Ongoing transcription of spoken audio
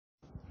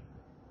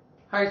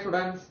Hi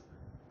students,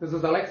 this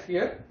is Alex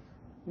here.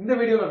 இந்த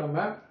வீடியோல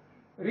நம்ம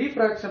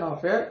refraction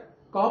of a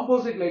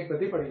composite light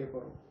பத்தி படிக்க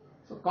போறோம்.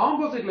 So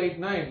composite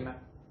lightனா என்ன?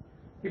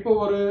 இப்போ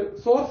ஒரு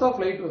source of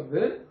light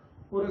வந்து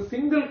ஒரு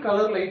single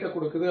color light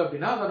கொடுக்குது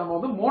அப்படினா அத நம்ம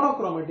வந்து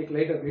monochromatic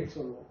light அப்படினு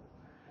சொல்லுவோம்.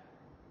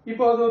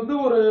 இப்போ அது வந்து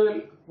ஒரு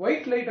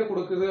white light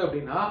கொடுக்குது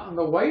அப்படினா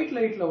அந்த white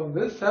lightல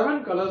வந்து 7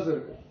 colors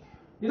இருக்கு.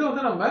 இது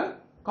வந்து நம்ம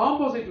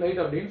composite light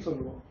அப்படினு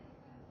சொல்லுவோம்.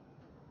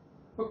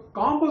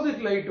 Composite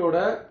light ஓட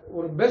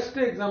ஒரு பெஸ்ட்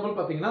எக்ஸாம்பிள்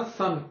பாத்தீங்கன்னா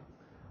sun.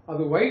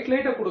 அது white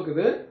light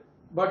கொடுக்குது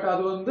பட்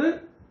அது வந்து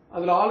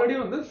அதுல ஆல்ரெடி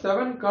வந்து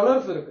 7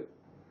 கலர்ஸ் இருக்கு.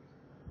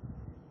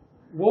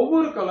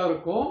 ஒவ்வொரு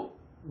கலருக்கும்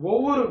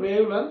ஒவ்வொரு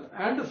wavelength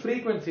and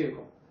frequency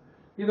இருக்கும்.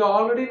 இது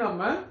ஆல்ரெடி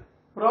நம்ம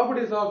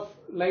ப்ராப்பர்ட்டீஸ் ஆஃப்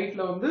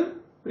லைட்ல வந்து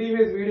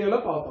ப்ரீவியஸ் வீடியோல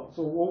பார்த்தோம்.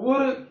 சோ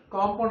ஒவ்வொரு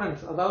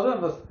காம்போனன்ட்ஸ் அதாவது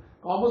அந்த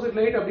காம்போசிட்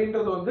லைட்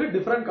அப்படின்றது வந்து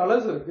டிஃபரண்ட்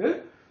கலர்ஸ் இருக்கு.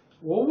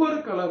 ஒவ்வொரு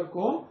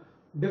கலருக்கும்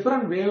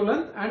different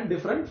wavelength and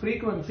different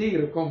frequency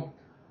இருக்கும்.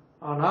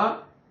 ஆனா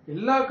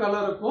எல்லா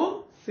கலருக்கும்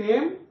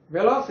same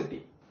velocity.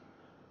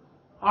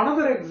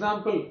 Another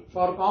example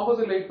for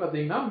composite light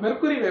பாத்தீங்கன்னா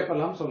mercury vapor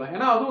lamp சொல்லலாம்.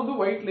 ஏன்னா அது வந்து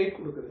white light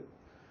கொடுக்குது.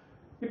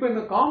 இப்போ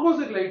இந்த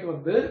composite light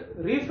வந்து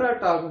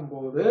refract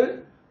ஆகும்போது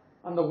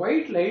அந்த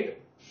white light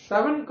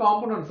 7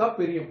 components ஆ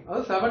பிரியும்.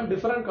 அது 7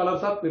 different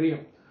colors ஆ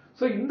பிரியும்.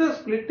 So இந்த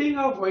splitting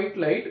of white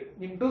light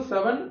into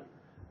 7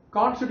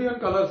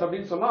 constituent colors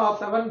அப்படினு சொல்லலாம்.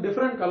 7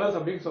 different colors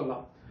அப்படினு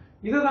சொல்லலாம்.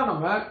 இதுதான்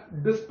நம்ம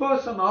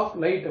dispersion of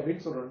light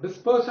அப்படினு சொல்றோம்.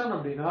 dispersion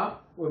அப்படினா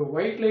ஒரு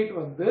white light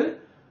வந்து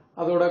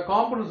அதோட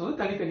காம்போனன்ட்ஸ் வந்து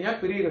தனித்தனியா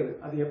பிரியிறது.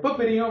 அது எப்ப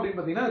பிரியும் அப்படினு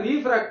பாத்தீங்கன்னா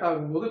refract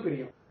ஆகும்போது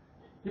பிரியும்.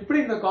 இப்படி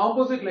இந்த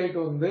composite light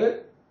வந்து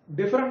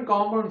different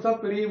components ஆ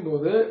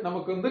பிரியும்போது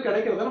நமக்கு வந்து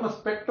கிடைக்கிறத நம்ம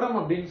ஸ்பெக்ட்ரம்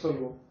அப்படினு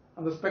சொல்லுவோம்.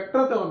 அந்த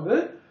ஸ்பெக்ட்ரத்தை வந்து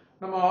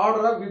நம்ம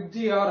ஆர்டரா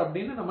VIBGR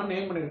அப்படினு நம்ம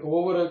நேம் பண்ணிருக்கோம்.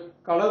 ஒவ்வொரு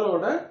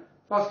கலரோட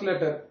ஃபர்ஸ்ட்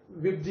லெட்டர்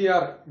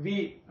VIBGR V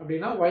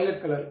அப்படினா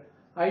violet color,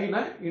 I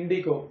னா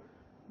indigo,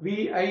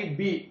 VIB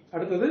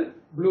அடுத்தது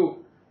blue,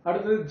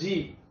 அடுத்தது G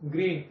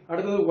green,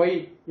 அடுத்தது Y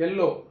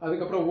yellow,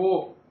 அதுக்கப்புறம் O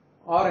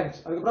orange,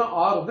 அதுக்கப்புறம்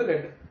R வந்து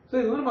red. சோ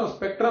இது வந்து நம்ம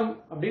ஸ்பெக்ட்ரம்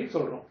அப்படினு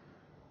சொல்றோம்.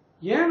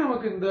 ஏன்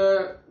நமக்கு இந்த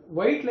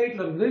white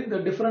lightல இருந்து இந்த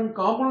different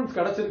components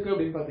கிடைச்சிருக்கு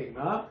அப்படினு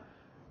பாத்தீங்கன்னா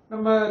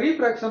நம்ம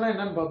refraction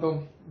என்னன்னு பார்த்தோம்.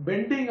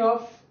 bending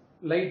of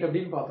light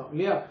அப்படினு பார்த்தோம்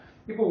இல்லையா?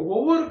 இப்போ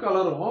ஒவ்வொரு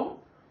கலரும்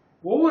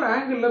ஒவ்வொரு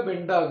ஆங்கிள்ல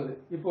பெண்ட் ஆகுது.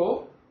 இப்போ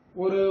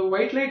ஒரு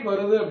white light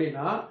வருது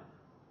அப்படினா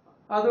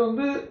அது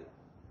வந்து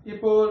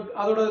இப்போ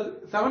அதோட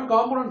 7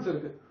 காம்போனன்ட்ஸ்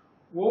இருக்கு.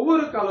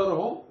 ஒவ்வொரு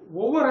கலரும்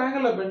ஒவ்வொரு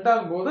ஆங்கிள்ல பெண்ட்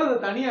ஆகும்போது அது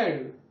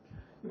தனியாயிடுது.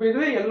 இப்போ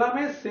இதுவே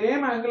எல்லாமே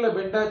சேம் ஆங்கிள்ல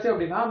பெண்ட் ஆச்சு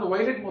அப்படினா அந்த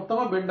white light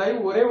மொத்தமா பெண்ட் ஆகி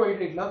ஒரே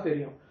white light தான்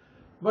தெரியும்.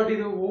 பட்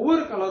இது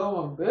ஒவ்வொரு கலரும்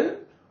வந்து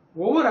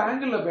ஒவ்வொரு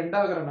ஆங்கிள்ல பெண்ட்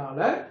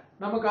ஆகறனால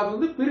நமக்கு அது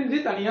வந்து பிரிஞ்சு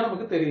தனியா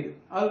நமக்கு தெரியுது.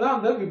 அதுதான்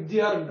அந்த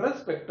VIBGR என்ற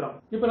ஸ்பெக்ட்ரம்.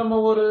 இப்போ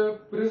நம்ம ஒரு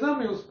prism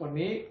யூஸ்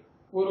பண்ணி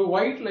ஒரு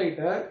white light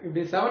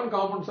இப்படி 7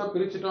 காம்போனன்ட்ஸா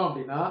பிரிச்சிட்டோம்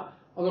அப்படினா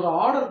அதோட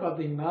ஆர்டர்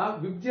பாத்தீங்கன்னா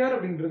VIBGR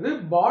அப்படின்றது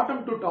bottom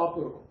to top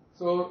இருக்கும்.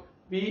 So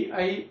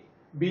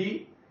VIB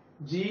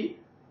G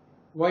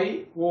Y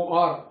O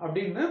R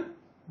அப்படினு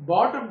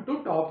bottom to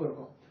top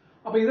இருக்கும்.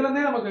 அப்ப இதுல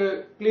இருந்தே நமக்கு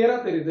கிளியரா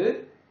தெரியுது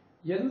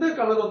எந்த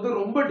கலர் வந்து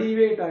ரொம்ப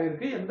டீவியேட்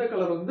ஆயிருக்கு, எந்த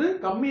கலர் வந்து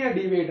கம்மியா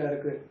டீவியேட்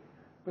ஆயிருக்கு.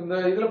 இந்த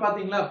இதுல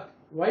பாத்தீங்களா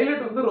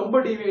violet வந்து ரொம்ப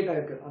டீவியேட்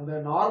ஆயிருக்கு. அந்த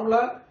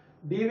நார்மலா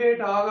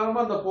டீவியேட் ஆகாம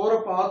அந்த போற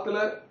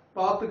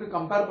பாத்துக்கு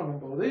கம்பேர்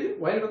பண்ணும்போது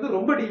violet வந்து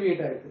ரொம்ப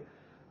டீவியேட் ஆயிருக்கு.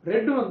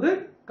 ரெட் வந்து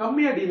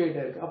கம்மியா டீவியேட்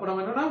ஆயிருக்கு. அப்ப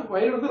நம்ம என்னன்னா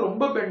violet வந்து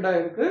ரொம்ப பெண்ட்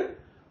ஆயிருக்கு,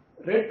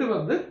 ரெட்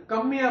வந்து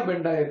கம்மியா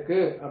பெண்ட் ஆயிருக்கு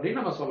அப்படி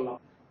நம்ம சொல்லலாம்.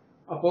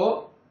 அப்போ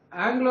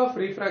angle of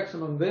refraction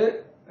வந்து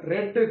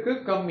ரெட்டுக்கு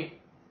கம்மி,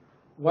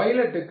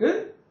 violetக்கு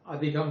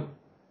அதிகம்.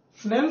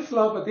 Snell's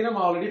law பத்தி நம்ம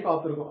ஆல்ரெடி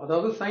பார்த்திருக்கோம்.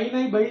 அதாவது sin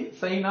I by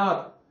sin R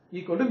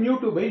equal to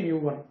mu2 by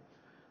mu1.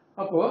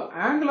 அப்போ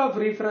angle of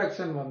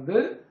refraction வந்து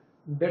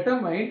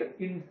determined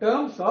in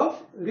terms of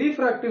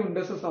refractive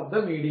indices of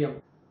the medium.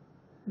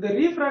 இந்த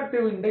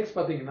refractive index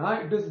பாத்தீங்கன்னா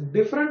it is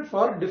different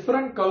for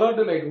different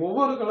colored light.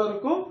 ஒவ்வொரு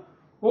கலருக்கும்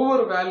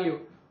ஒவ்வொரு value.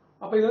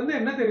 அப்ப இது வந்து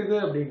என்ன தெரியுது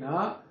அப்படின்னா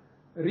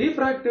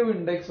refractive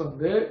index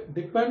வந்து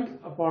depends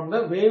upon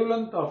the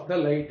wavelength of the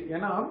light.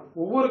 ஏன்னா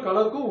ஒவ்வொரு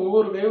கலருக்கும்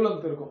ஒவ்வொரு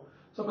wavelength இருக்கும்.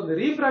 சோ அப்ப இந்த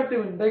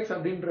refractive index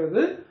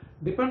அப்படின்றது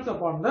depends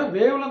upon the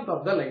wavelength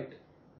of the light.